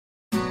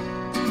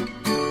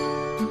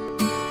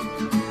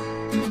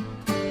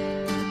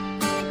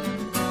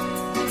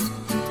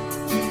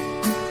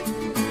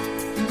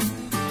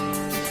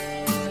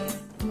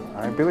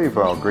believe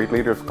great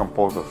leaders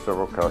compose of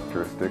several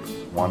characteristics.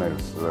 One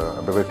is the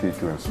ability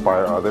to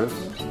inspire others,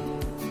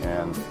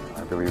 and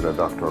I believe that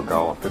Dr.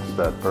 Ogawa fits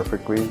that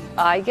perfectly.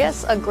 I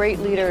guess a great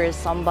leader is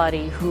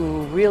somebody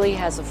who really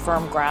has a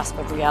firm grasp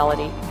of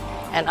reality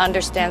and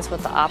understands what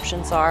the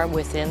options are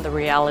within the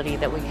reality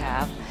that we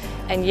have,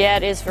 and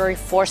yet is very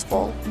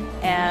forceful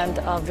and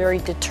very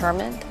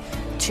determined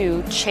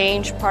to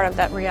change part of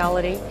that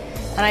reality.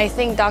 And I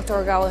think Dr.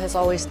 Ogawa has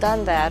always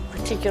done that,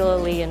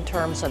 particularly in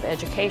terms of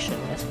education.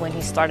 As when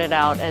he started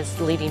out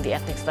as leading the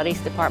Ethnic Studies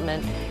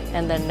Department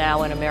and then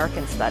now in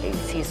American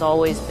Studies. He's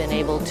always been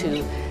able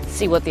to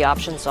see what the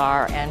options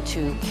are and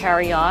to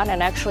carry on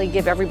and actually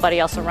give everybody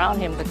else around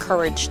him the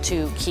courage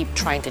to keep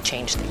trying to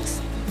change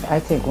things. I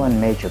think one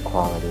major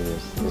quality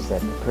is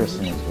that the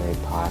person is very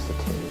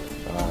positive,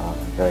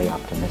 very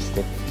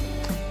optimistic.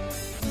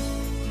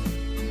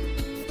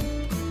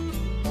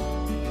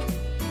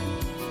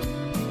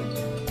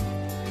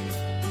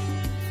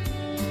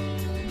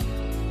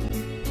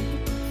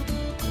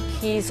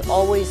 He's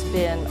always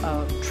been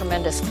a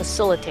tremendous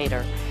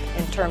facilitator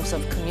in terms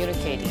of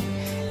communicating.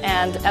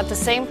 And at the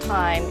same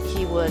time,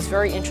 he was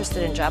very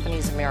interested in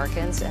Japanese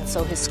Americans, and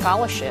so his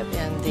scholarship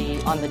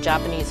on the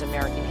Japanese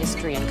American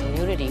history and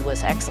community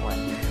was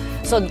excellent.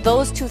 So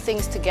those two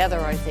things together,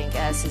 I think,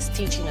 as his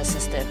teaching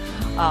assistant,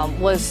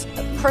 was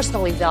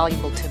personally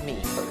valuable to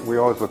me. We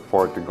always look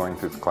forward to going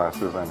to his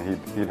classes, and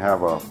he'd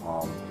have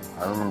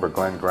I remember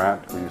Glenn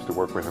Grant, who used to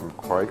work with him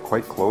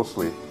quite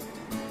closely.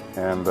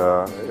 And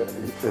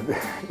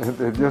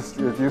it used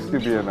to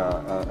be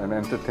an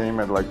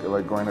entertainment,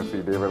 like going to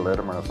see David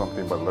Letterman or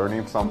something, but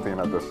learning something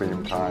at the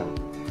same time.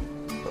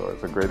 So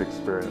it's a great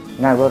experience.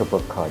 And I wrote a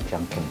book called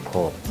Junkin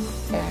Pull,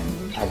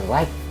 and I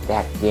liked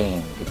that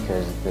game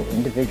because the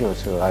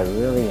individuals who I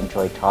really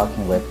enjoyed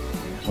talking with,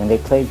 when they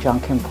played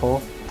Junkin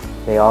Pull,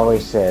 they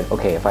always said,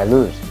 okay, if I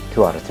lose,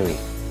 2 out of 3.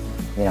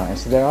 You know, and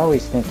so they're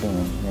always thinking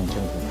in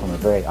terms of, from a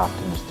very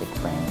optimistic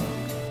frame.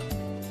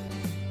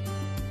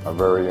 A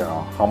very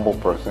humble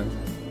person,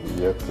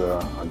 yet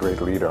a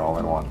great leader all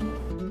in one.